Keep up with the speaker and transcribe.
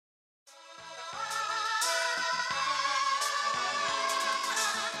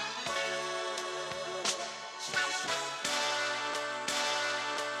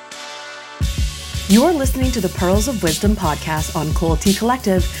You are listening to the Pearls of Wisdom podcast on Cold Tea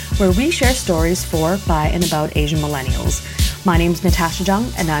Collective, where we share stories for, by, and about Asian millennials. My name is Natasha Jung,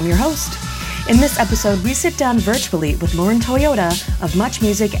 and I'm your host. In this episode, we sit down virtually with Lauren Toyota of Much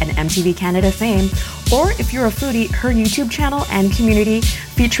Music and MTV Canada fame, or if you're a foodie, her YouTube channel and community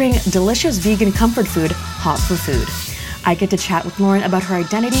featuring delicious vegan comfort food, Hot for Food. I get to chat with Lauren about her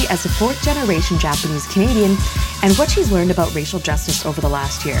identity as a fourth-generation Japanese Canadian and what she's learned about racial justice over the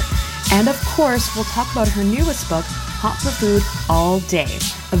last year. And of course, we'll talk about her newest book, Hot for Food All Day,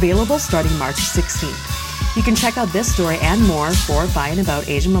 available starting March 16th. You can check out this story and more for, by, and about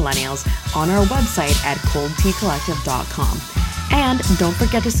Asian millennials on our website at coldteacollective.com. And don't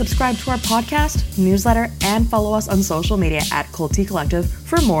forget to subscribe to our podcast, newsletter, and follow us on social media at Cold Tea Collective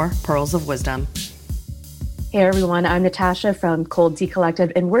for more Pearls of Wisdom. Hey everyone, I'm Natasha from Cold Tea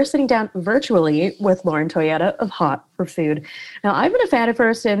Collective, and we're sitting down virtually with Lauren Toyota of Hot for Food. Now, I've been a fan of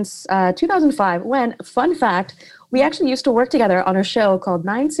her since 2005 when, fun fact, we actually used to work together on a show called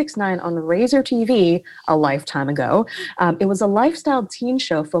 969 on Razor TV a lifetime ago. It was a lifestyle teen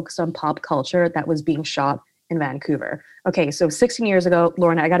show focused on pop culture that was being shot in Vancouver. Okay, so 16 years ago,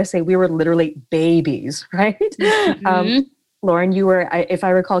 Lauren, I got to say, we were literally babies, right? Mm-hmm. Lauren, you were, if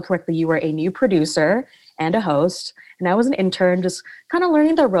I recall correctly, you were a new producer and a host, and I was an intern, just kind of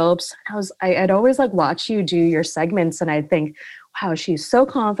learning the ropes. I'd always watch you do your segments, and I'd think, wow, she's so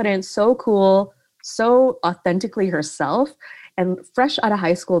confident, so cool, so authentically herself. And fresh out of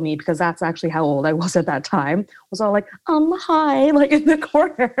high school me, because that's actually how old I was at that time, was all hi, in the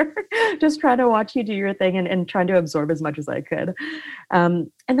corner, just trying to watch you do your thing and trying to absorb as much as I could. And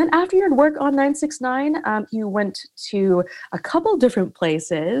then after your work on 969, you went to a couple different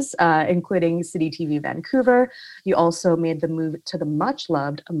places, including City TV Vancouver. You also made the move to the much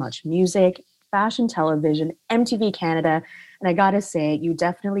loved Much Music, Fashion Television, MTV Canada. And I gotta say, you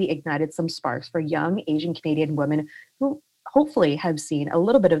definitely ignited some sparks for young Asian Canadian women who hopefully have seen a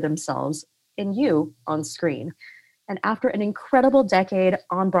little bit of themselves in you on screen. And after an incredible decade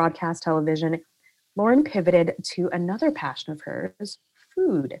on broadcast television, Lauren pivoted to another passion of hers,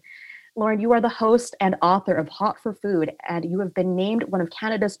 food. Lauren, you are the host and author of Hot for Food, and you have been named one of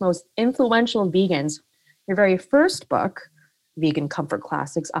Canada's most influential vegans. Your very first book, Vegan Comfort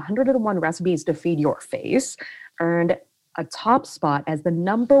Classics, 101 Recipes to Feed Your Face, earned a top spot as the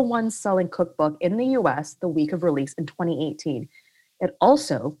 #1 selling cookbook in the US the week of release in 2018. It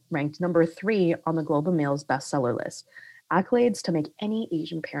also ranked #3 on the Globe and Mail's bestseller list. Accolades to make any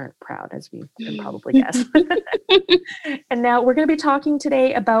Asian parent proud, as we can probably guess. And now we're going to be talking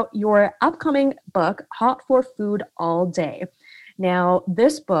today about your upcoming book, Hot for Food All Day. Now,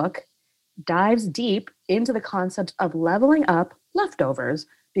 this book dives deep into the concept of leveling up leftovers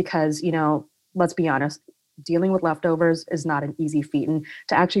because, let's be honest, dealing with leftovers is not an easy feat, and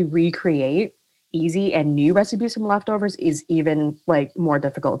to actually recreate easy and new recipes from leftovers is even more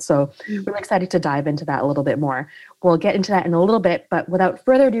difficult. So we're excited to dive into that a little bit more. We'll get into that in a little bit, but without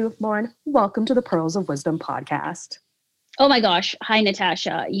further ado, Lauren, welcome to the Pearls of Wisdom podcast. Oh my gosh. Hi,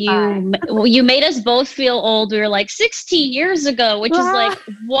 Natasha. You made us both feel old. We were 16 years ago, which is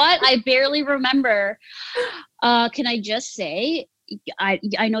what? I barely remember. Can I just say,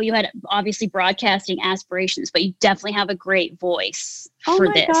 I know you had obviously broadcasting aspirations, but you definitely have a great voice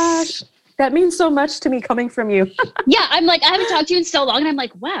for this. Oh my gosh. That means so much to me coming from you. Yeah, I haven't talked to you in so long, and I'm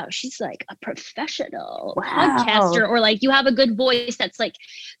wow, she's a professional podcaster, or you have a good voice that's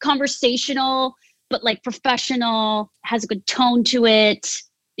conversational, but professional, has a good tone to it.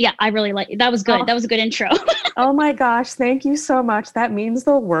 Yeah, I really that was good. That was a good intro. Oh my gosh, thank you so much. That means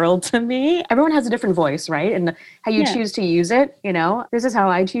the world to me. Everyone has a different voice, right? And how you choose to use it, this is how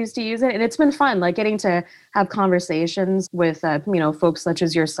I choose to use it. And it's been fun, getting to have conversations with, folks such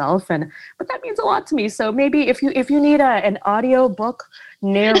as yourself. But that means a lot to me. So maybe if you need an audio book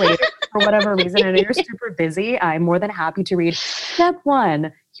narrator for whatever reason, and you're super busy, I'm more than happy to read step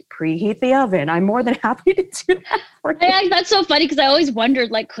 1. You preheat the oven. I'm more than happy to do that for you. Yeah, that's so funny because I always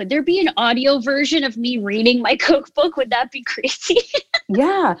wondered, could there be an audio version of me reading my cookbook? Would that be crazy?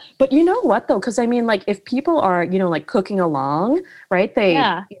 Yeah, but you know what though? Because if people are, cooking along, right?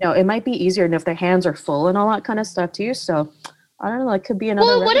 It might be easier, and if their hands are full and all that kind of stuff too. So I don't know, it could be another.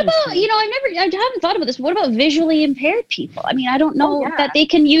 Well, what about, I haven't thought about this. What about visually impaired people? I don't know that they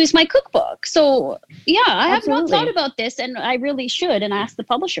can use my cookbook. So yeah, I have not thought about this, and I really should, and ask the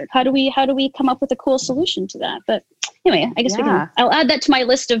publisher, how do we come up with a cool solution to that? But anyway, I guess I'll add that to my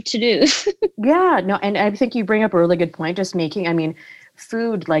list of to-dos. Yeah, no, and I think you bring up a really good point, just making,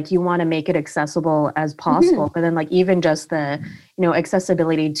 food, like you want to make it accessible as possible, but then like even just the,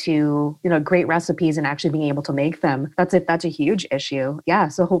 accessibility to, great recipes and actually being able to make them. That's a huge issue. Yeah.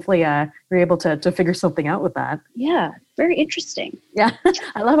 So hopefully you're able to figure something out with that. Yeah. Very interesting. Yeah.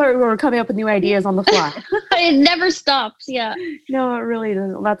 I love how we're coming up with new ideas on the fly. It never stops. Yeah. No, it really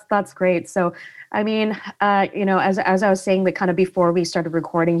doesn't. That's great. So, I mean, as I was saying that kind of before we started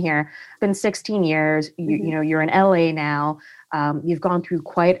recording here, it's been 16 years, you're in LA now. You've gone through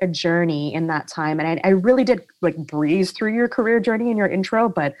quite a journey in that time. And I really did like breeze through your career journey in your intro,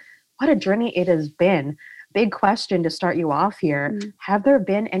 but what a journey it has been. Big question to start you off here. Have there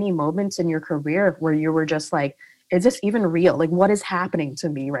been any moments in your career where you were just like, is this even real? Like, what is happening to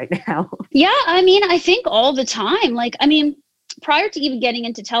me right now? Yeah. I mean, I think all the time, like, I mean, prior to even getting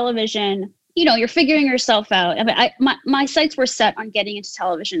into television, you're figuring yourself out. I mean, my sights were set on getting into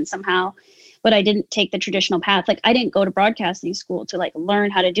television somehow, but I didn't take the traditional path. Like I didn't go to broadcasting school to like learn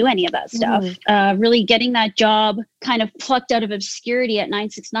how to do any of that stuff. Really getting that job kind of plucked out of obscurity at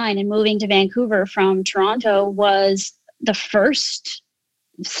 969 and moving to Vancouver from Toronto was the first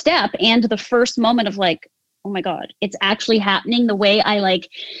step and the first moment of like, oh my God, it's actually happening the way I like.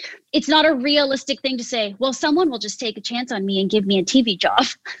 It's not a realistic thing to say, well, someone will just take a chance on me and give me a TV job.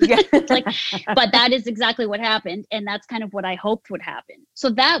 Yeah. But that is exactly what happened. And that's kind of what I hoped would happen. So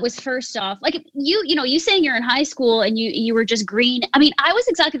that was first off, like you saying you're in high school and you were just green. I mean, I was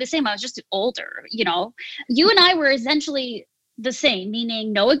exactly the same. I was just older, you and I were essentially the same,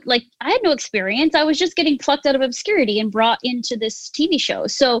 meaning I had no experience. I was just getting plucked out of obscurity and brought into this TV show.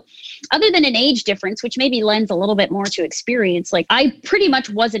 So other than an age difference, which maybe lends a little bit more to experience, like I pretty much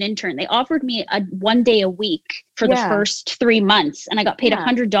was an intern. They offered me a 1 day a week for the first 3 months and I got paid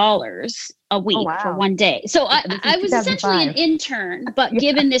 $100 a week for 1 day. So I was essentially an intern, but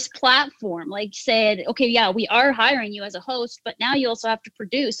given this platform, like said, okay, yeah, we are hiring you as a host, but now you also have to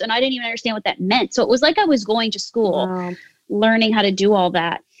produce. And I didn't even understand what that meant. So it was like I was going to school. Learning how to do all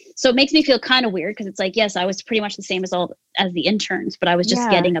that. So it makes me feel kind of weird because it's like, yes, I was pretty much the same as the interns, but I was just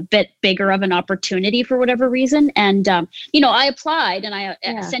getting a bit bigger of an opportunity for whatever reason. And, I applied and I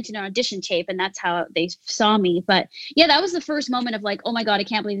sent in an audition tape and that's how they saw me. But yeah, that was the first moment of like, oh my God, I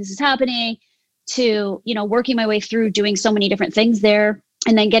can't believe this is happening, to, working my way through doing so many different things there.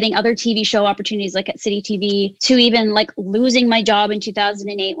 And then getting other TV show opportunities like at City TV, to even like losing my job in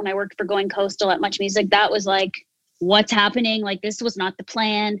 2008 when I worked for Going Coastal at Much Music. That was like, what's happening? Like this was not the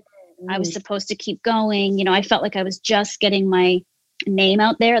plan. I was supposed to keep going. I felt like I was just getting my name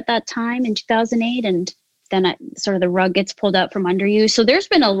out there at that time in 2008. And then sort of the rug gets pulled out from under you. So there's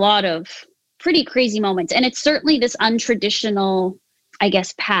been a lot of pretty crazy moments. And it's certainly this untraditional, I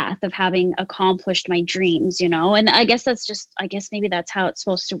guess, path of having accomplished my dreams, and I guess maybe that's how it's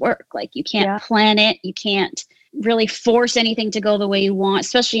supposed to work. Like you can't plan it. You can't really force anything to go the way you want,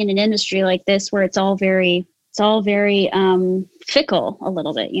 especially in an industry like this where it's all very fickle a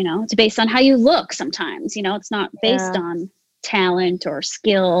little bit, it's based on how you look sometimes, it's not based on talent or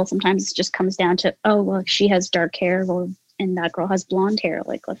skill. Sometimes it just comes down to, oh, well, she has dark hair and that girl has blonde hair.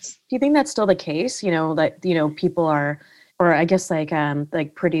 Like, do you think that's still the case? That, people are, or I guess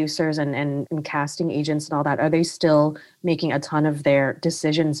like producers and casting agents and all that, are they still making a ton of their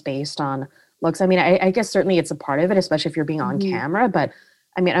decisions based on looks? I mean, I guess certainly it's a part of it, especially if you're being on camera, but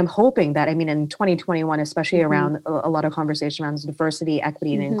I mean, I'm hoping that, in 2021, especially around a lot of conversation around diversity,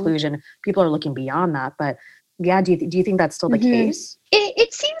 equity, and inclusion, people are looking beyond that. But yeah, do you think that's still the case?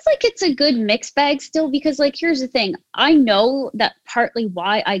 It seems like it's a good mixed bag still, because like, here's the thing. I know that partly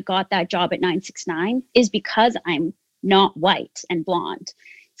why I got that job at 969 is because I'm not white and blonde.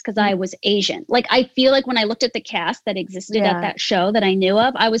 It's because I was Asian. Like, I feel like when I looked at the cast that existed at that show that I knew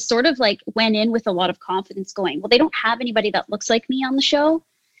of, I was sort of like went in with a lot of confidence going, well, they don't have anybody that looks like me on the show.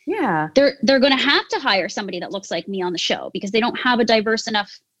 Yeah. They're going to have to hire somebody that looks like me on the show because they don't have a diverse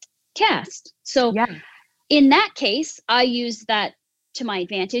enough cast. So in that case, I used that to my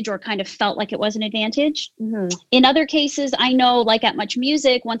advantage, or kind of felt like it was an advantage. In other cases, I know, like at Much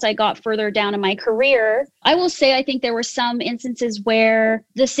Music, once I got further down in my career, I will say I think there were some instances where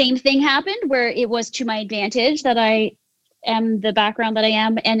the same thing happened, where it was to my advantage that I am the background that I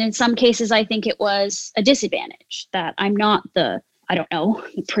am. And in some cases, I think it was a disadvantage that I'm not the, I don't know,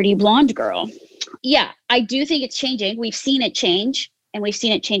 pretty blonde girl. Yeah, I do think it's changing. We've seen it change. And we've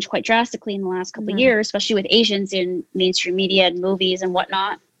seen it change quite drastically in the last couple of years, especially with Asians in mainstream media and movies and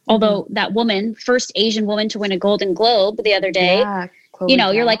whatnot. Although that woman, first Asian woman to win a Golden Globe the other day,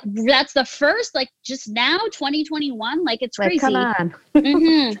 you're like, that's the first, like just now, 2021, like it's crazy. Come on.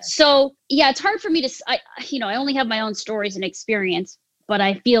 So yeah, it's hard for me to, I only have my own stories and experience, but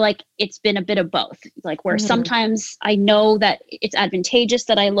I feel like it's been a bit of both, like where sometimes I know that it's advantageous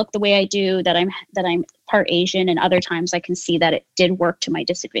that I look the way I do, that I'm part Asian, and other times I can see that it did work to my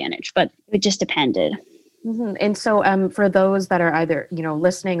disadvantage, but it just depended. And so for those that are either,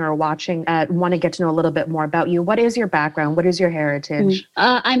 listening or watching, want to get to know a little bit more about you, what is your background? What is your heritage?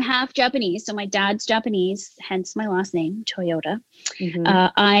 I'm half Japanese. So my dad's Japanese, hence my last name, Toyota.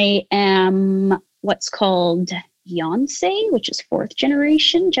 I am what's called Yonsei, which is 4th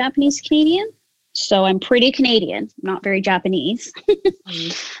generation Japanese Canadian. So I'm pretty Canadian, not very Japanese.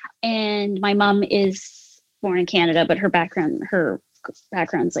 And my mom is born in Canada, but her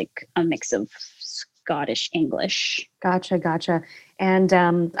background's like a mix of Scottish English. Gotcha. And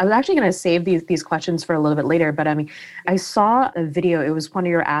I was actually going to save these questions for a little bit later, but I mean, I saw a video. It was one of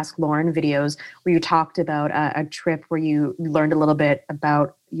your Ask Lauren videos where you talked about a trip where you learned a little bit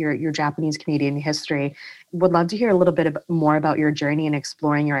about your Japanese Canadian history. Would love to hear a little bit more about your journey and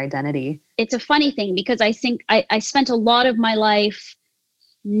exploring your identity. It's a funny thing because I think I spent a lot of my life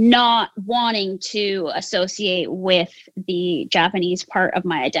not wanting to associate with the Japanese part of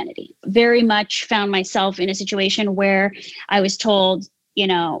my identity. Very much found myself in a situation where I was told,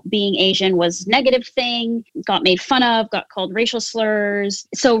 being Asian was a negative thing, got made fun of, got called racial slurs.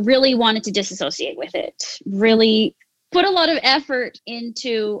 So really wanted to disassociate with it. Really put a lot of effort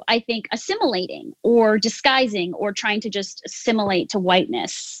into, I think, assimilating or disguising or trying to just assimilate to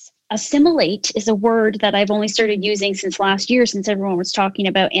whiteness. Assimilate is a word that I've only started using since last year, since everyone was talking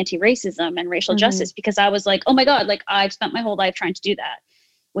about anti-racism and racial justice, because I was like, oh my God, like I've spent my whole life trying to do that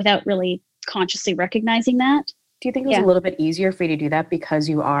without really consciously recognizing that. Do you think it was a little bit easier for you to do that because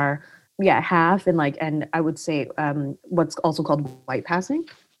you are, half and I would say what's also called white passing?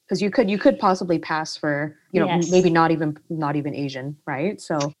 Because you could possibly pass for, maybe not even Asian, right?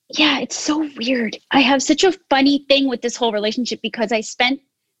 So yeah, it's so weird. I have such a funny thing with this whole relationship because I spent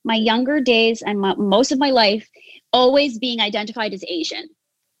my younger days and most of my life always being identified as Asian.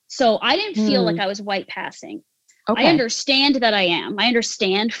 So I didn't feel like I was white passing. Okay. I understand that I am. I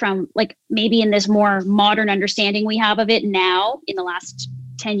understand from like maybe in this more modern understanding we have of it now in the last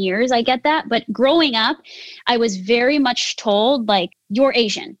 10 years, I get that. But growing up, I was very much told like, you're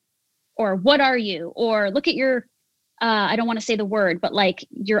Asian, or what are you? Or look at your, I don't want to say the word, but like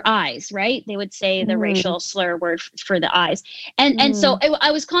your eyes, right? They would say the racial slur word for the eyes. And so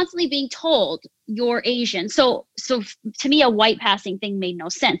I was constantly being told you're Asian. So to me, a white passing thing made no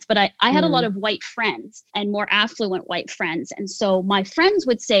sense, but I had a lot of white friends and more affluent white friends. And so my friends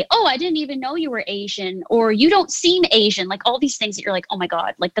would say, oh, I didn't even know you were Asian, or you don't seem Asian, like all these things that you're like, oh my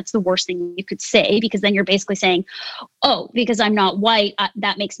God, like that's the worst thing you could say, because then you're basically saying, oh, because I'm not white,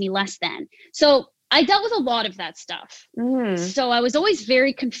 that makes me less than. So I dealt with a lot of that stuff. So I was always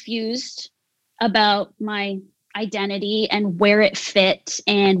very confused about my identity and where it fit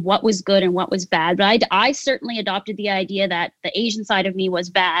and what was good and what was bad. But I certainly adopted the idea that the Asian side of me was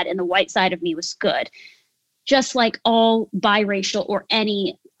bad and the white side of me was good. Just like all biracial or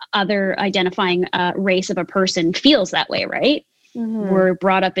any other identifying race of a person feels that way, right? We're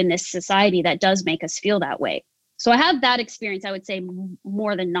brought up in this society that does make us feel that way. So I have that experience, I would say,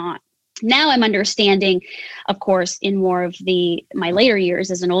 more than not. Now I'm understanding, of course, in more of my later years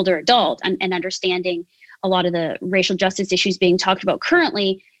as an older adult and understanding a lot of the racial justice issues being talked about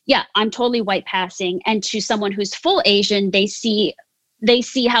currently. Yeah, I'm totally white passing. And to someone who's full Asian, they see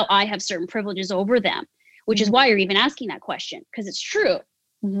how I have certain privileges over them, which is why you're even asking that question, because it's true.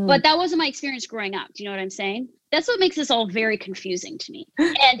 But that wasn't my experience growing up. Do you know what I'm saying? That's what makes this all very confusing to me.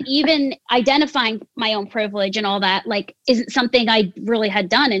 And even identifying my own privilege and all that, like, isn't something I really had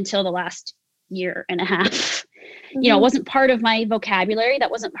done until the last year and a half. It wasn't part of my vocabulary. That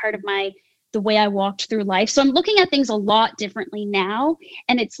wasn't part of the way I walked through life. So I'm looking at things a lot differently now.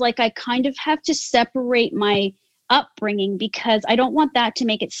 And it's like I kind of have to separate my upbringing, because I don't want that to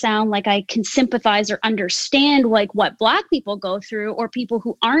make it sound like I can sympathize or understand like what Black people go through, or people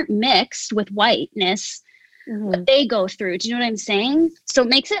who aren't mixed with whiteness, what they go through. Do you know what I'm saying? So it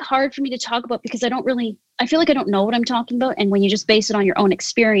makes it hard for me to talk about, because I feel like I don't know what I'm talking about. And when you just base it on your own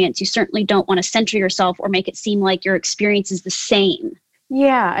experience, you certainly don't want to center yourself or make it seem like your experience is the same.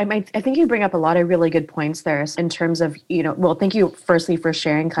 Yeah, I think you bring up a lot of really good points there in terms of, well, thank you firstly for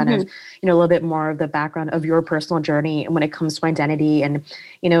sharing kind of, a little bit more of the background of your personal journey when it comes to identity and,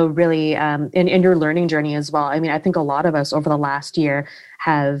 really in your learning journey as well. I mean, I think a lot of us over the last year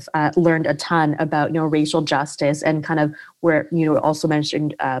have learned a ton about, racial justice and kind of where, also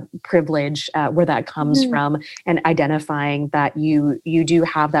mentioned privilege, where that comes from, and identifying that you do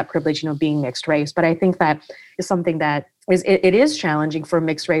have that privilege, being mixed race. But I think that is something that it is challenging for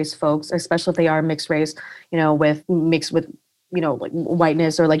mixed race folks, especially if they are mixed race, mixed with like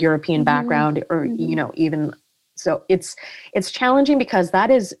whiteness or like European background, or, even so it's challenging because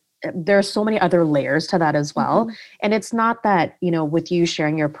there's so many other layers to that as well. And it's not that, with you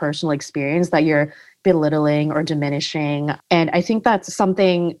sharing your personal experience that you're belittling or diminishing. And I think that's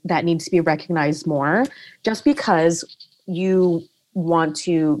something that needs to be recognized more. Just because you want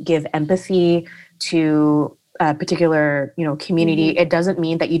to give empathy to a particular, community, it doesn't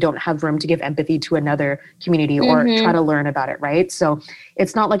mean that you don't have room to give empathy to another community or try to learn about it, right? So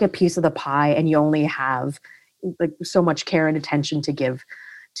it's not like a piece of the pie and you only have like so much care and attention to give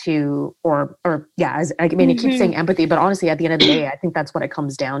to, I mean, it keeps saying empathy, but honestly, at the end of the day, I think that's what it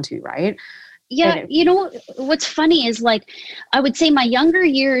comes down to, right? Yeah, what's funny is like, I would say my younger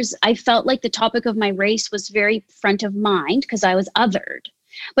years, I felt like the topic of my race was very front of mind because I was othered.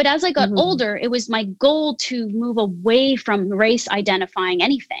 But as I got older, it was my goal to move away from race identifying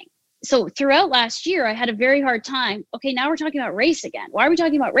anything. So throughout last year, I had a very hard time. Okay, now we're talking about race again. Why are we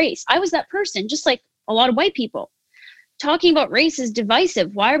talking about race? I was that person, just like a lot of white people. Talking about race is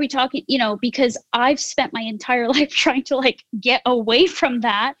divisive. Why are we talking, because I've spent my entire life trying to like get away from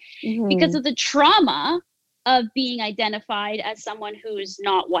that because of the trauma of being identified as someone who's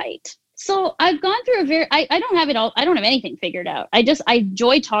not white. So I've gone through I don't have it all. I don't have anything figured out. I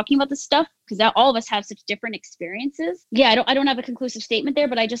enjoy talking about this stuff because all of us have such different experiences. Yeah, I don't have a conclusive statement there,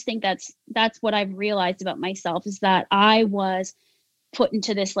 but I just think that's what I've realized about myself is that I was put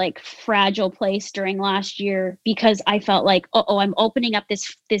into this like fragile place during last year because I felt like, I'm opening up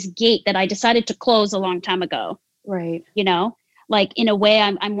this gate that I decided to close a long time ago. Right. Like in a way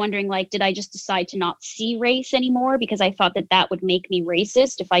I'm wondering, like, did I just decide to not see race anymore because I thought that would make me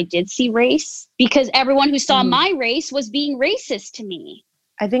racist if I did see race, because everyone who saw my race was being racist to me.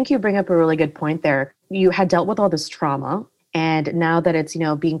 I think you bring up a really good point there. You had dealt with all this trauma, and now that it's,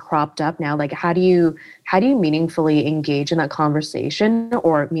 being cropped up now, like how do you meaningfully engage in that conversation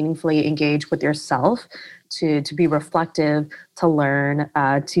or meaningfully engage with yourself to be reflective, to learn,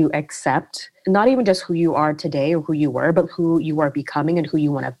 to accept not even just who you are today or who you were, but who you are becoming and who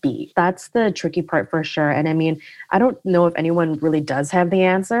you want to be. That's the tricky part for sure. And I mean, I don't know if anyone really does have the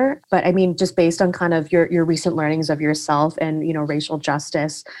answer, but I mean, just based on kind of your recent learnings of yourself and, racial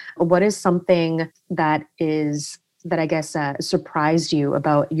justice, what is something that I guess surprised you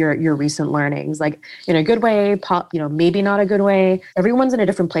about your recent learnings, like in a good way, maybe not a good way. Everyone's in a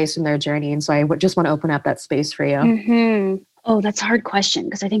different place in their journey. And so I just want to open up that space for you. Oh, that's a hard question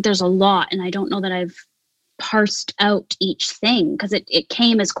because I think there's a lot and I don't know that I've parsed out each thing because it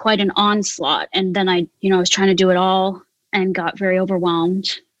came as quite an onslaught. And then I was trying to do it all and got very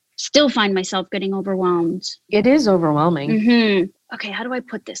overwhelmed. Still find myself getting overwhelmed. It is overwhelming. Okay, how do I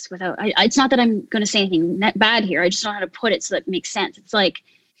put this without, it's not that I'm going to say anything bad here. I just don't know how to put it so that it makes sense. It's like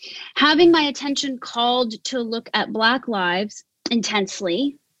having my attention called to look at Black lives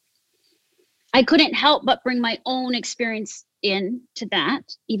intensely. I couldn't help but bring my own experience into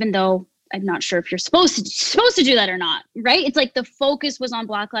that, even though I'm not sure if you're supposed to do that or not, right? It's like the focus was on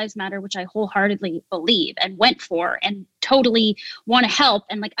Black Lives Matter, which I wholeheartedly believe and went for and totally want to help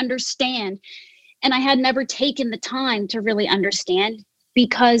and like understand. And I had never taken the time to really understand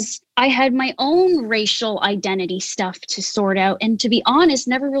because I had my own racial identity stuff to sort out. And to be honest,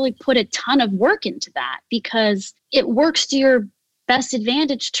 never really put a ton of work into that because it works to your best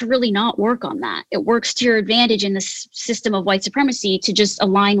advantage to really not work on that. It works to your advantage in this system of white supremacy to just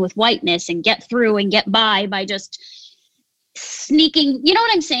align with whiteness and get through and get by just sneaking. You know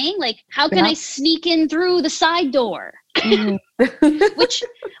what I'm saying? Like, how can I sneak in through the side door?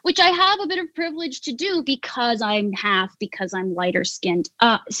 which I have a bit of privilege to do because I'm lighter skinned.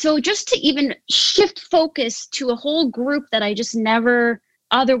 So just to even shift focus to a whole group that I just never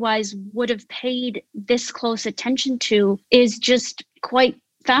otherwise would have paid this close attention to is just quite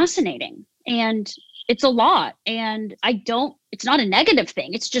fascinating. And it's a lot. And it's not a negative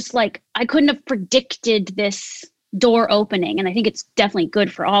thing. It's just like, I couldn't have predicted this door opening. And I think it's definitely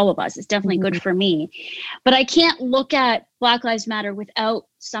good for all of us. It's definitely good for me. But I can't look at Black Lives Matter without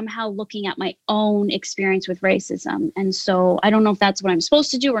somehow looking at my own experience with racism. And so I don't know if that's what I'm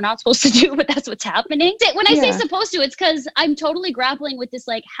supposed to do or not supposed to do, but that's what's happening. When I say supposed to, it's because I'm totally grappling with this,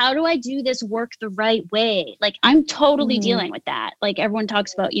 like, how do I do this work the right way? Like, I'm totally dealing with that. Like, everyone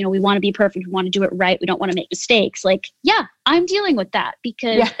talks about, we want to be perfect. We want to do it right. We don't want to make mistakes. Like, yeah, I'm dealing with that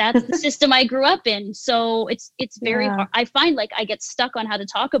because that's the system I grew up in. So it's very hard. I find like I get stuck on how to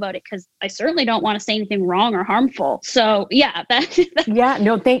talk about it because I certainly don't want to say anything wrong or harmful. So yeah,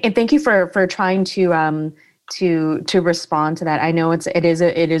 no, thank you for trying to to respond to that. I know it is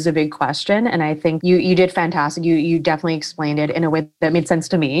a big question, and I think you did fantastic. You definitely explained it in a way that made sense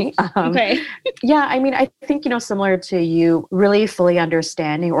to me. Okay. Yeah, I mean, I think, similar to you, really fully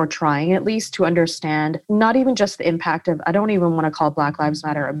understanding, or trying at least to understand, not even just the impact of, I don't even want to call Black Lives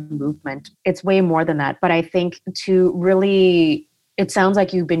Matter a movement. It's way more than that. But I think to really, it sounds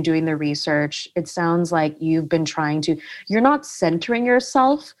like you've been doing the research. It sounds like you've been you're not centering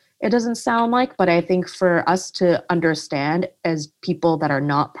yourself, it doesn't sound like, but I think for us to understand as people that are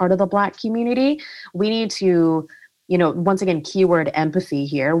not part of the Black community, we need to, once again, keyword empathy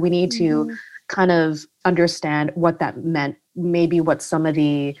here. We need to kind of understand what that meant, maybe what some of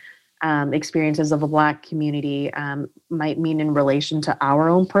the experiences of the Black community might mean in relation to our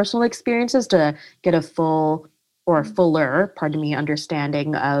own personal experiences, to get a fuller, pardon me,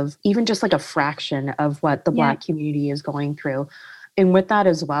 understanding of even just like a fraction of what the Black community is going through. And with that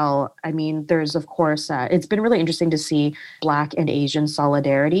as well, I mean, there's, of course, it's been really interesting to see Black and Asian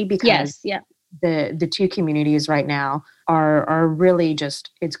solidarity, because the two communities right now are really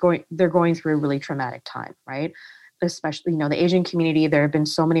just, they're going through a really traumatic time, right? Especially, the Asian community, there have been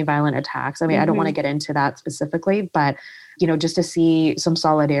so many violent attacks. I mean, I don't want to get into that specifically, but, just to see some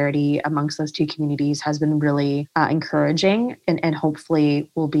solidarity amongst those two communities has been really encouraging, and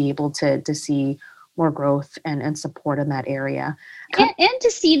hopefully we'll be able to see more growth and support in that area. And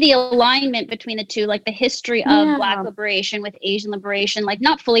to see the alignment between the two, like the history of Black liberation with Asian liberation, like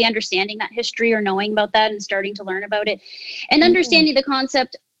not fully understanding that history or knowing about that and starting to learn about it, and understanding the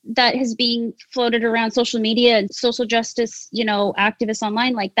concept that is being floated around social media and social justice, activists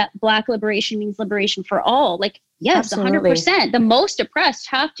online, like that Black liberation means liberation for all. Like, yes, absolutely. 100%. The most oppressed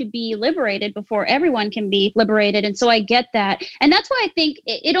have to be liberated before everyone can be liberated. And so I get that. And that's why I think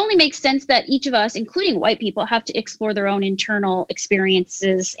it only makes sense that each of us, including white people, have to explore their own internal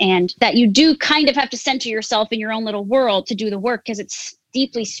experiences, and that you do kind of have to center yourself in your own little world to do the work, because it's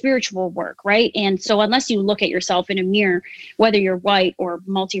deeply spiritual work, right? And so unless you look at yourself in a mirror, whether you're white or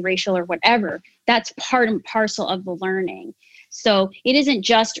multiracial or whatever, that's part and parcel of the learning. So it isn't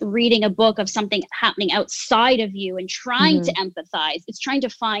just reading a book of something happening outside of you and trying to empathize. It's trying to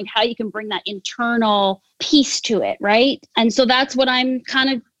find how you can bring that internal piece to it, right? And so that's what I'm kind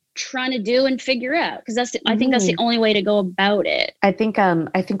of trying to do and figure out, because I think that's the only way to go about it. I think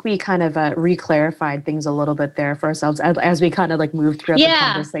we kind of re-clarified things a little bit there for ourselves as we kind of like moved throughout the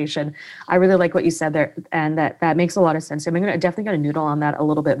conversation. I really like what you said there, and that makes a lot of sense. I'm definitely going to noodle on that a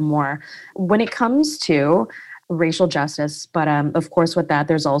little bit more when it comes to racial justice. But of course, with that,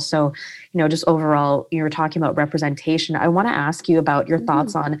 there's also, just overall, you were talking about representation. I want to ask you about your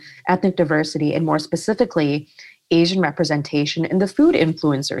thoughts on ethnic diversity, and more specifically, Asian representation in the food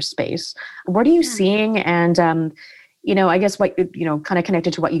influencer space. What are you seeing? And, I guess what, kind of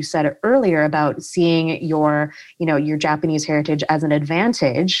connected to what you said earlier about seeing your Japanese heritage as an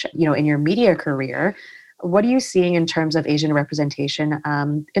advantage, in your media career. What are you seeing in terms of Asian representation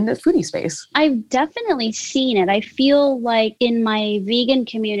in the foodie space? I've definitely seen it. I feel like in my vegan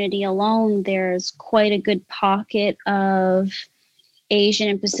community alone, there's quite a good pocket of Asian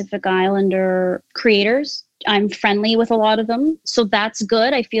and Pacific Islander creators. I'm friendly with a lot of them, so that's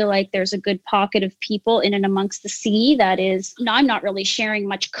good. I feel like there's a good pocket of people in and amongst the sea that is, I'm not really sharing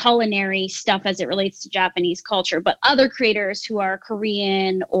much culinary stuff as it relates to Japanese culture, but other creators who are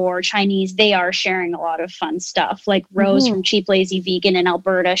Korean or Chinese, they are sharing a lot of fun stuff. Like Rose from Cheap Lazy Vegan in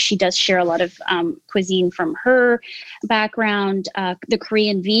Alberta, she does share a lot of cuisine from her background. The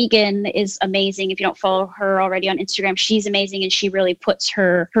Korean Vegan is amazing. If you don't follow her already on Instagram, she's amazing, and she really puts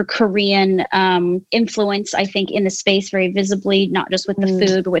her Korean influence, I think, in the space very visibly, not just with the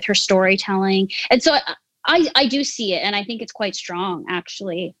food, but with her storytelling. And so I do see it, and I think it's quite strong,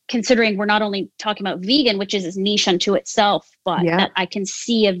 actually, considering we're not only talking about vegan, which is a niche unto itself, but that I can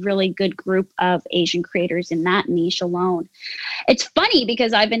see a really good group of Asian creators in that niche alone. It's funny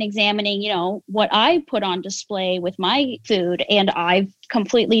because I've been examining, what I put on display with my food, and I've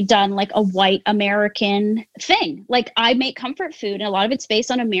completely done like a white American thing. Like I make comfort food, and a lot of it's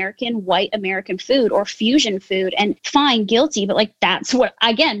based on white American food or fusion food, and fine, guilty, but like that's what,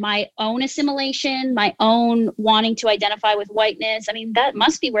 again, my own assimilation, my own wanting to identify with whiteness. I mean, that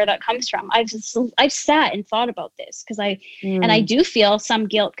must be where that comes from. I've sat and thought about this because and I do feel some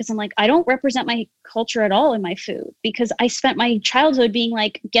guilt because I'm like, I don't represent my culture at all in my food, because I spent my childhood being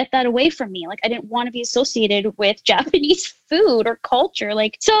like, get that away from me. Like I didn't want to be associated with Japanese food or culture.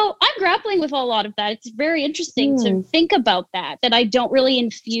 Like, so I'm grappling with a lot of that. It's very interesting to think about that I don't really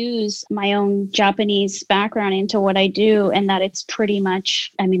infuse my own Japanese background into what I do, and that it's pretty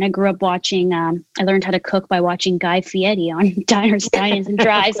much, I mean, I grew up watching, I learned how to cook by watching Guy Fieri on Diners, Dine-Ins and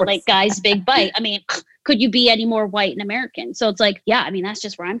Drives, and like Guy's Big Bite. I mean, could you be any more white and American? So it's like, yeah, I mean, that's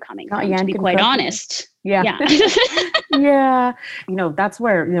just where I'm coming from, to be quite honest. Yeah. Yeah. That's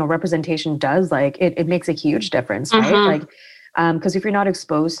where, representation does it makes a huge difference, right? Like, because if you're not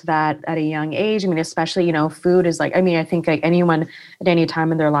exposed to that at a young age, I mean, especially, food is I think anyone at any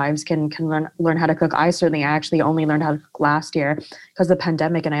time in their lives can learn how to cook. I actually only learned how to cook last year because of the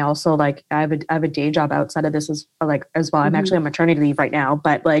pandemic. And I also I have a day job outside of this as well. I'm actually on maternity leave right now,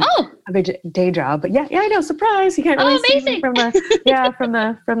 but I have a day job. But yeah, I know, surprise. You can't really see me from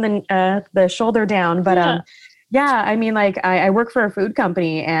the shoulder down. But yeah, I mean, I work for a food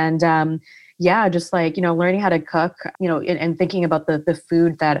company, and just learning how to cook, and thinking about the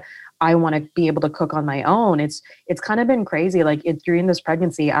food that I want to be able to cook on my own. It's kind of been crazy. During this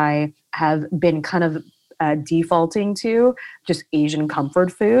pregnancy, I have been kind of defaulting to just Asian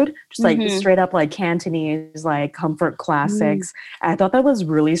comfort food, just straight up Cantonese, comfort classics. I thought that was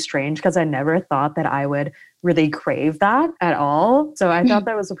really strange because I never thought that I would really crave that at all. So I thought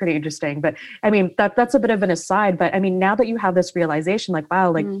that was pretty interesting. But I mean, that's a bit of an aside. But I mean, now that you have this realization,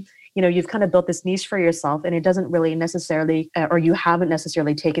 wow, you've kind of built this niche for yourself, and it doesn't really necessarily, or you haven't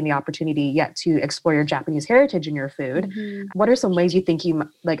necessarily taken the opportunity yet to explore your Japanese heritage in your food. What are some ways you think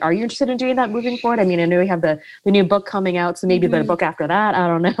are you interested in doing that moving forward? I mean, I know we have the new book coming out, so maybe the book after that, I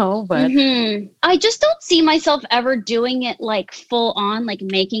don't know, but. I just don't see myself ever doing it full on,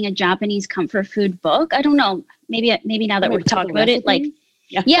 making a Japanese comfort food book. I don't know. Maybe now that we're talking about it,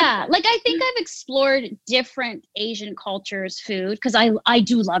 yeah, I think I've explored different Asian cultures' food because I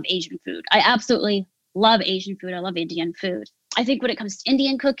do love Asian food. I absolutely love Asian food. I love Indian food. I think when it comes to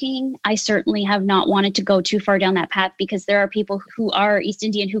Indian cooking, I certainly have not wanted to go too far down that path because there are people who are East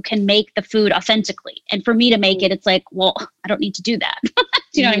Indian who can make the food authentically. And for me to make it, it's well, I don't need to do that.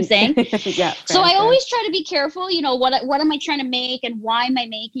 Do you know what I'm saying? Yeah. So I always try to be careful, what am I trying to make and why am I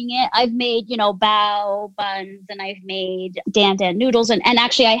making it? I've made, bao buns, and I've made dan noodles. And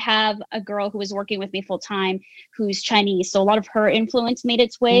actually I have a girl who was working with me full time who's Chinese. So a lot of her influence made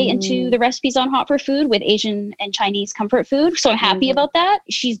its way into the recipes on Hot for Food with Asian and Chinese comfort food. So I'm happy about that.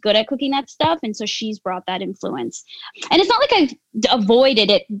 She's good at cooking that stuff. And so she's brought that influence. And it's not like I've avoided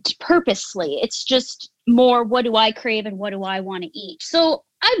it purposely. It's just more, what do I crave and what do I want to eat? So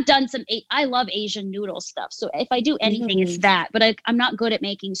I've done I love Asian noodle stuff. So if I do anything, it's that. But I'm not good at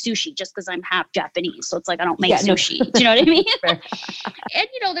making sushi just because I'm half Japanese. So it's I don't make sushi. Do you know what I mean? And,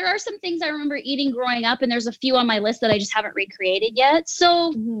 there are some things I remember eating growing up, and there's a few on my list that I just haven't recreated yet.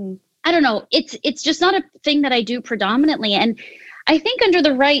 So I don't know. It's just not a thing that I do predominantly. And I think under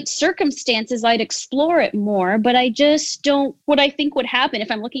the right circumstances, I'd explore it more, but I just don't, what I think would happen if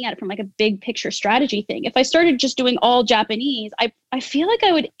I'm looking at it from a big picture strategy thing. If I started just doing all Japanese, I feel like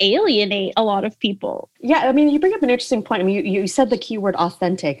I would alienate a lot of people. Yeah. I mean, you bring up an interesting point. I mean, you said the keyword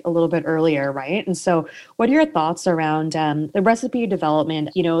authentic a little bit earlier, right? And so what are your thoughts around the recipe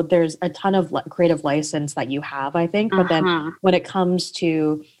development? There's a ton of creative license that you have, I think, but then when it comes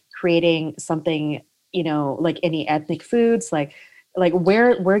to creating something, any ethnic foods,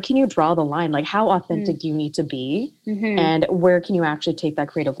 where can you draw the line? How authentic do you need to be? And where can you actually take that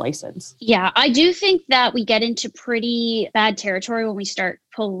creative license? Yeah, I do think that we get into pretty bad territory when we start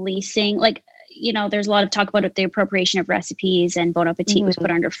policing. There's a lot of talk about the appropriation of recipes, and Bon Appetit was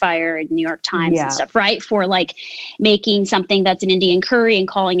put under fire in New York Times and stuff, right? For making something that's an Indian curry and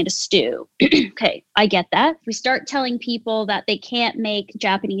calling it a stew. Okay, I get that. If we start telling people that they can't make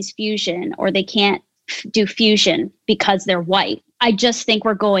Japanese fusion or they can't do fusion because they're white, I just think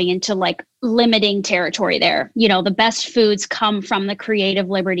we're going into limiting territory there. The best foods come from the creative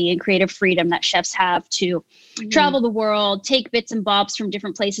liberty and creative freedom that chefs have to travel the world, take bits and bobs from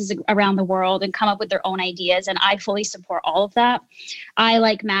different places around the world and come up with their own ideas. And I fully support all of that.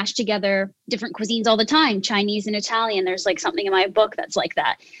 I mash together different cuisines all the time, Chinese and Italian. There's something in my book that's like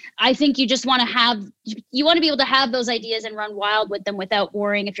that. I think you just want to be able to have those ideas and run wild with them without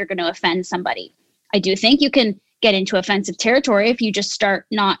worrying if you're going to offend somebody. I do think you can get into offensive territory if you just start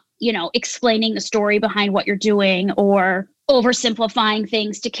not, explaining the story behind what you're doing or oversimplifying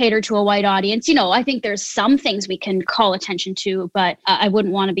things to cater to a white audience. I think there's some things we can call attention to, but I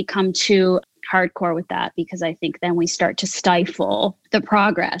wouldn't want to become too hardcore with that, because I think then we start to stifle the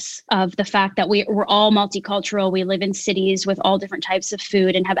progress of the fact that we're all multicultural. We live in cities with all different types of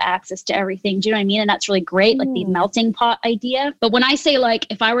food and have access to everything. Do you know what I mean? And that's really great, the melting pot idea. But when I say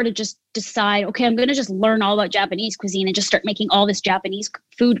if I were to just decide, okay, I'm going to just learn all about Japanese cuisine and just start making all this Japanese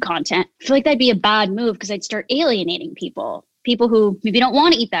food content, I feel like that'd be a bad move because I'd start alienating people who maybe don't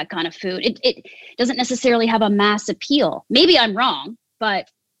want to eat that kind of food. It doesn't necessarily have a mass appeal. Maybe I'm wrong, but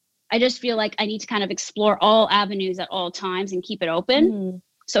I just feel like I need to kind of explore all avenues at all times and keep it open.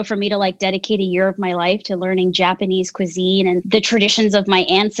 So for me to like dedicate a year of my life to learning Japanese cuisine and the traditions of my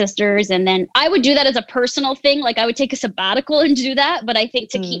ancestors, and then I would do that as a personal thing. Like I would take a sabbatical and do that. But I think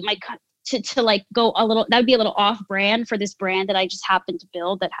to keep my to like go a little, that would be a little off brand for this brand that I just happened to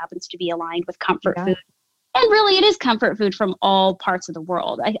build that happens to be aligned with comfort food. And really, it is comfort food from all parts of the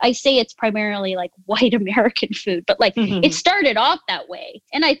world. I say it's primarily like white American food, but like it started off that way.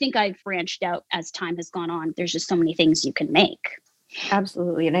 And I think I've branched out as time has gone on. There's just so many things you can make.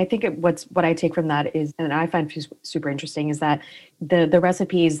 Absolutely. And I think what I take from that is, and I find super interesting, is that the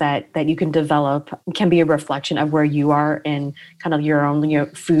recipes that you can develop can be a reflection of where you are in kind of your own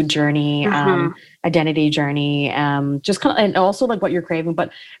food journey, identity journey, just kind of, and also like what you're craving.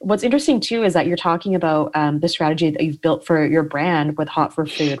 But what's interesting too is that you're talking about the strategy that you've built for your brand with Hot for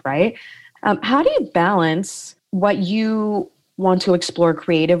Food, right? How do you balance what you want to explore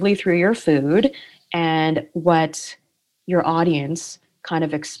creatively through your food and what your audience kind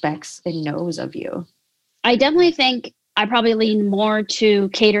of expects and knows of you? I definitely think I probably lean more to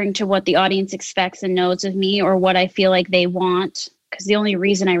catering to what the audience expects and knows of me, or what I feel like they want. Because the only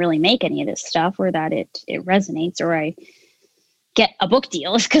reason I really make any of this stuff, or that it resonates, or I get a book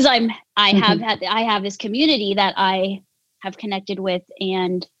deal, is because I have this community that I have connected with,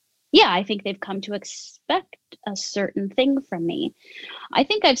 and yeah, I think they've come to expect a certain thing from me. I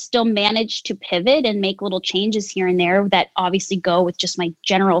think I've still managed to pivot and make little changes here and there that obviously go with just my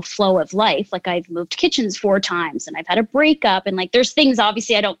general flow of life. Like I've moved kitchens 4 times and I've had a breakup, and like there's things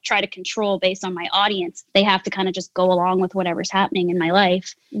obviously I don't try to control based on my audience. They have to kind of just go along with whatever's happening in my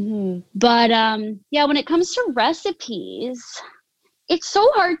life. But yeah, when it comes to recipes, it's so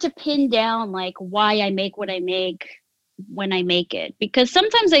hard to pin down like why I make what I make when I make it, because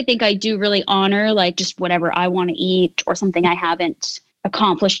sometimes I think I do really honor like just whatever I want to eat, or something I haven't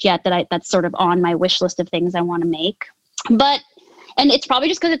accomplished yet that's sort of on my wish list of things I want to make. But, and it's probably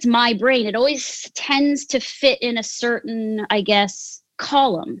just because it's my brain, it always tends to fit in a certain, I guess,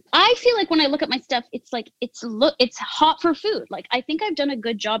 column. I feel like when I look at my stuff, it's like it's hot for food. Like I think I've done a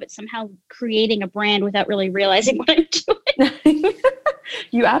good job at somehow creating a brand without really realizing what I'm doing.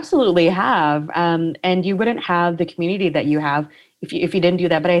 You absolutely have. And you wouldn't have the community that you have if you didn't do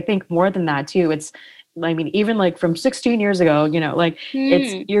that. But I think more than that too, I mean, even like from 16 years ago, like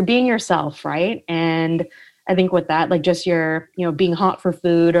it's, you're being yourself, right? And I think with that, like just your, being hot for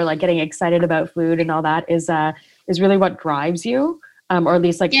food, or like getting excited about food and all that is really what drives you. Or at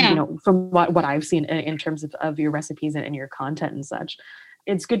least like, from what I've seen in terms of your recipes and your content and such.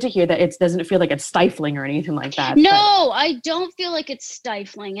 It's good to hear that it doesn't feel like it's stifling or anything like that. No, I don't feel like it's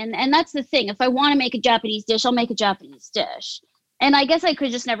stifling. And that's the thing. If I want to make a Japanese dish, I'll make a Japanese dish. And I guess I could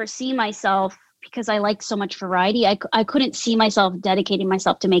just never see myself, because I like so much variety. I couldn't see myself dedicating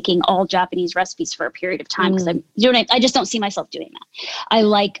myself to making all Japanese recipes for a period of time, because I just don't see myself doing that.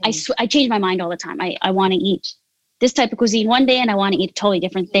 I change my mind all the time. I want to eat this type of cuisine one day and I want to eat a totally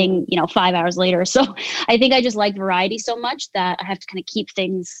different thing, 5 hours later. So I think I just like variety so much that I have to kind of keep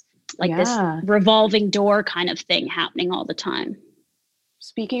things like this revolving door kind of thing happening all the time.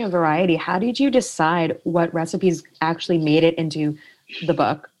 Speaking of variety, how did you decide what recipes actually made it into the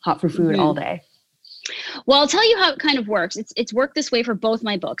book, Hot for Food All Day? Well, I'll tell you how it kind of works. It's worked this way for both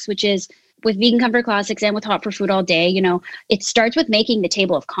my books, which is with Vegan Comfort Classics and with Hot for Food All Day. It starts with making the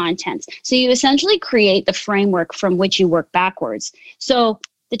table of contents. So you essentially create the framework from which you work backwards. So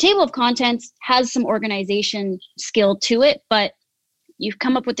the table of contents has some organization skill to it, but you've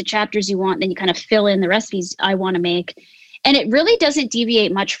come up with the chapters you want, then you kind of fill in the recipes I want to make. And it really doesn't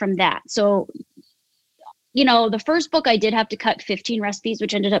deviate much from that. So the first book I did have to cut 15 recipes,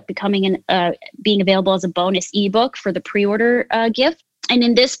 which ended up becoming being available as a bonus ebook for the pre-order gift. And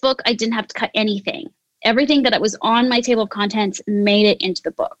in this book, I didn't have to cut anything. Everything that was on my table of contents made it into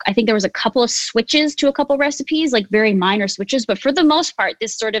the book. I think there was a couple of switches to a couple recipes, like very minor switches. But for the most part,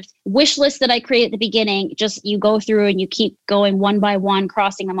 this sort of wish list that I create at the beginning, just you go through and you keep going one by one,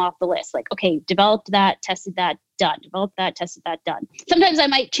 crossing them off the list. Like, okay, developed that, tested that, done. Developed that, tested that, done. Sometimes I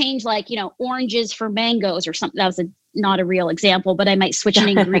might change oranges for mangoes or something. That was not a real example, but I might switch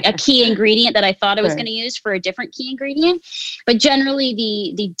a key ingredient that I thought I was going to use for a different key ingredient. But generally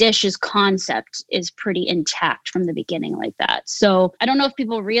the dish's concept is pretty intact from the beginning like that. So I don't know if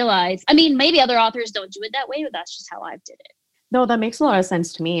people realize, maybe other authors don't do it that way, but that's just how I did it. No, that makes a lot of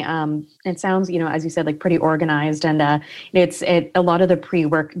sense to me. It sounds, as you said, like pretty organized, and a lot of the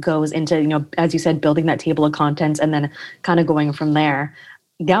pre-work goes into, as you said, building that table of contents and then kind of going from there.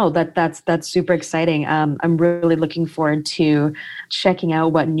 Yeah, that's super exciting. I'm really looking forward to checking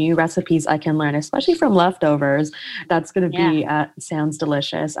out what new recipes I can learn, especially from leftovers. That's going to be sounds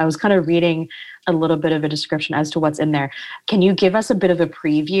delicious. I was kind of reading a little bit of a description as to what's in there. Can you give us a bit of a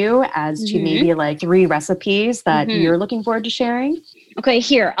preview as to maybe like 3 recipes that you're looking forward to sharing? Okay,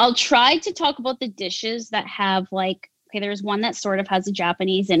 here, I'll try to talk about the dishes that have like, okay, there's one that sort of has a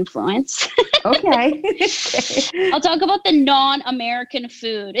Japanese influence. Okay. I'll talk about the non-American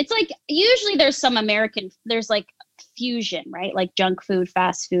food. It's like, usually there's like fusion, right? Like junk food,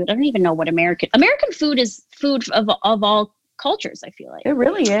 fast food. I don't even know what American food is. Food of all cultures, I feel like. It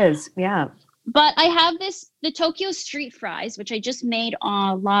really is. Yeah. But I have the Tokyo street fries, which I just made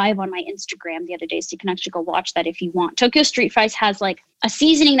live on my Instagram the other day. So you can actually go watch that if you want. Tokyo street fries has like a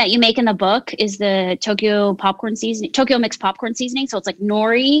seasoning that you make in the book is the Tokyo mixed popcorn seasoning. So it's like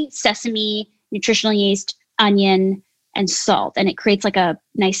nori, sesame, nutritional yeast, onion, and salt. And it creates like a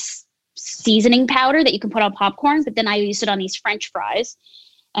nice seasoning powder that you can put on popcorn. But then I use it on these French fries.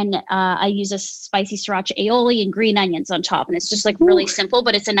 And I use a spicy sriracha aioli and green onions on top. And it's just like really simple,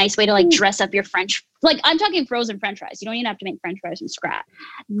 but it's a nice way to like dress up your French. Like I'm talking frozen French fries. You don't even have to make French fries from scratch.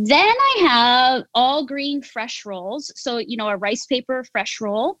 Then I have all green fresh rolls. So, a rice paper fresh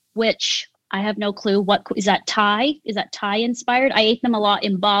roll, which I have no clue. What is that Thai? Is that Thai inspired? I ate them a lot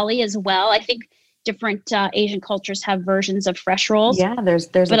in Bali as well. I think different Asian cultures have versions of fresh rolls. Yeah, there's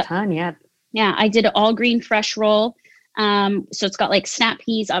a ton. Yeah. Yeah, I did an all green fresh roll. So it's got like snap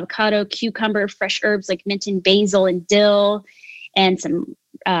peas, avocado, cucumber, fresh herbs like mint and basil and dill, and some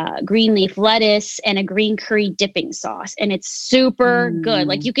green leaf lettuce and a green curry dipping sauce. And it's super good.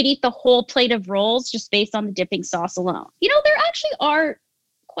 Like you could eat the whole plate of rolls just based on the dipping sauce alone. There actually are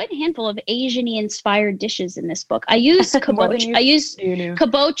quite a handful of Asian-y inspired dishes in this book. I use kabocha. I use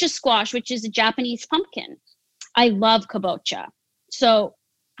kabocha squash, which is a Japanese pumpkin. I love kabocha. So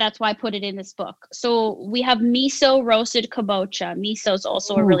that's why I put it in this book. So we have miso roasted kabocha. Miso is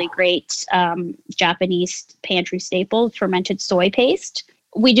also a really great Japanese pantry staple, fermented soy paste.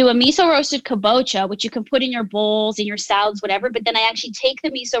 We do a miso roasted kabocha, which you can put in your bowls, in your salads, whatever. But then I actually take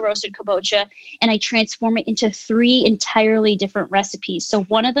the miso roasted kabocha and I transform it into 3 entirely different recipes. So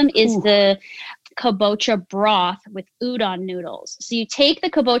one of them is the kabocha broth with udon noodles. So you take the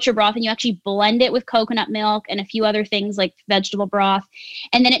kabocha broth and you actually blend it with coconut milk and a few other things like vegetable broth.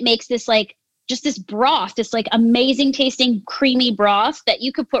 And then it makes this like just this broth, this like amazing tasting creamy broth that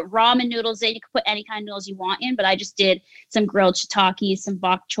you could put ramen noodles in. You could put any kind of noodles you want in, but I just did some grilled shiitake, some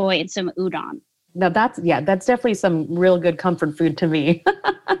bok choy, and some udon. Now that's definitely some real good comfort food to me.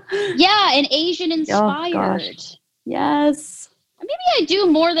 Yeah, and Asian inspired. Oh, gosh. Yes. Maybe I do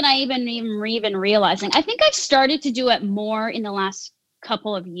more than I even realizing. I think I've started to do it more in the last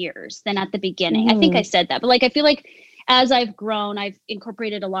couple of years than at the beginning. I think I said that, but like I feel like as I've grown, I've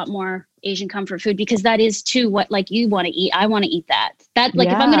incorporated a lot more Asian comfort food because that is too what like you want to eat. I want to eat that. That like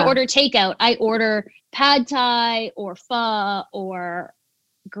if I'm going to order takeout, I order pad thai or pho or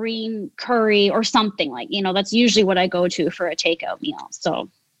green curry or something like, that's usually what I go to for a takeout meal. So,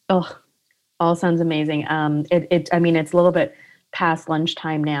 all sounds amazing. It's a little bit past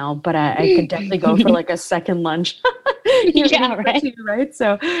lunchtime now, but I could definitely go for like a second lunch. Right.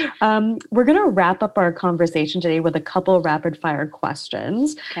 So we're going to wrap up our conversation today with a couple rapid fire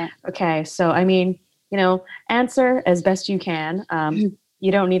questions. Okay. So, answer as best you can.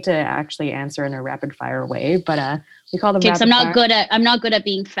 You don't need to actually answer in a rapid fire way, but we call them rapid fire. I'm not good at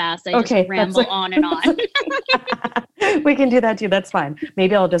being fast. I just ramble on and on. We can do that too. That's fine.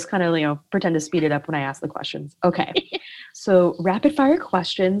 Maybe I'll just kind of, pretend to speed it up when I ask the questions. Okay. So rapid fire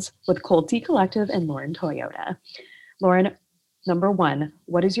questions with Cold Tea Collective and Lauren Toyota. Lauren, number 1,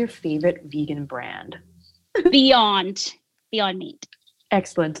 what is your favorite vegan brand? Beyond Meat.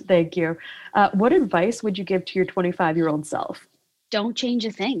 Excellent. Thank you. What advice would you give to your 25-year-old self? Don't change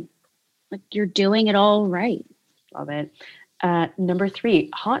a thing. Like you're doing it all right. Love it. Number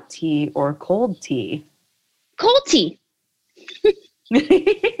 3, hot tea or cold tea? Cold tea.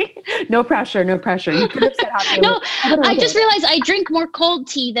 No pressure. You could have said hot tea. No, I just realized I drink more cold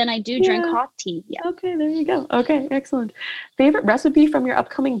tea than I do drink hot tea. Yeah. Okay, there you go. Okay, excellent. Favorite recipe from your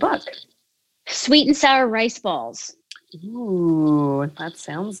upcoming book? Sweet and sour rice balls. Ooh, that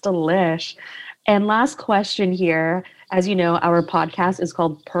sounds delish. And last question here. As you know, our podcast is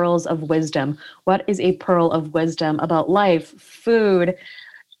called Pearls of Wisdom. What is a pearl of wisdom about life, food,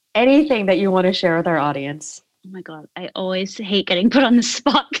 anything that you want to share with our audience? Oh my God, I always hate getting put on the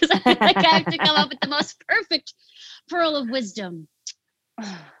spot because I feel like I have to come up with the most perfect pearl of wisdom.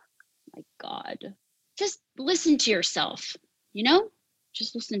 Oh my God. Just listen to yourself,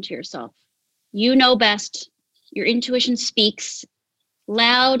 Just listen to yourself. You know best. Your intuition speaks.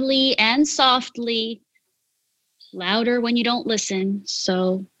 loudly and softly. Louder when you don't listen.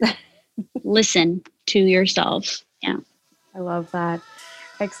 So listen to yourself. Yeah. I love that.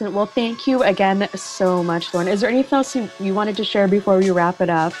 Excellent. Well, thank you again so much, Lauren. Is there anything else you wanted to share before we wrap it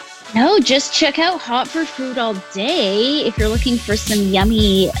up? No, just check out Hot for Food All Day if you're looking for some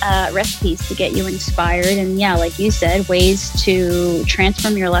yummy recipes to get you inspired. And yeah, like you said, ways to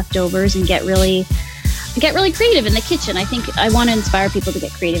transform your leftovers and get really creative in the kitchen. I think I want to inspire people to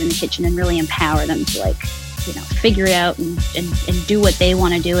get creative in the kitchen and really empower them to figure it out and do what they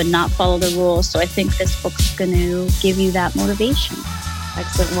want to do and not follow the rules. So I think this book's going to give you that motivation.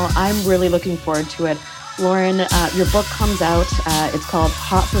 Excellent. Well, I'm really looking forward to it. Lauren, your book comes out. It's called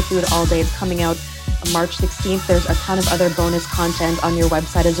Hot for Food All Day. It's coming out March 16th. There's a ton of other bonus content on your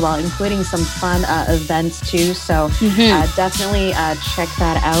website as well, including some fun events too. So definitely check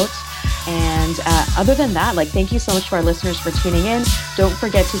that out. And other than that, thank you so much to our listeners for tuning in. Don't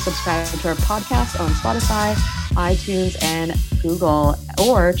forget to subscribe to our podcast on Spotify, iTunes, and Google,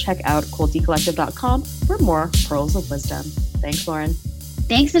 or check out coldteacollective.com for more pearls of wisdom. Thanks, Lauren.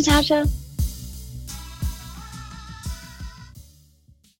 Thanks, Natasha.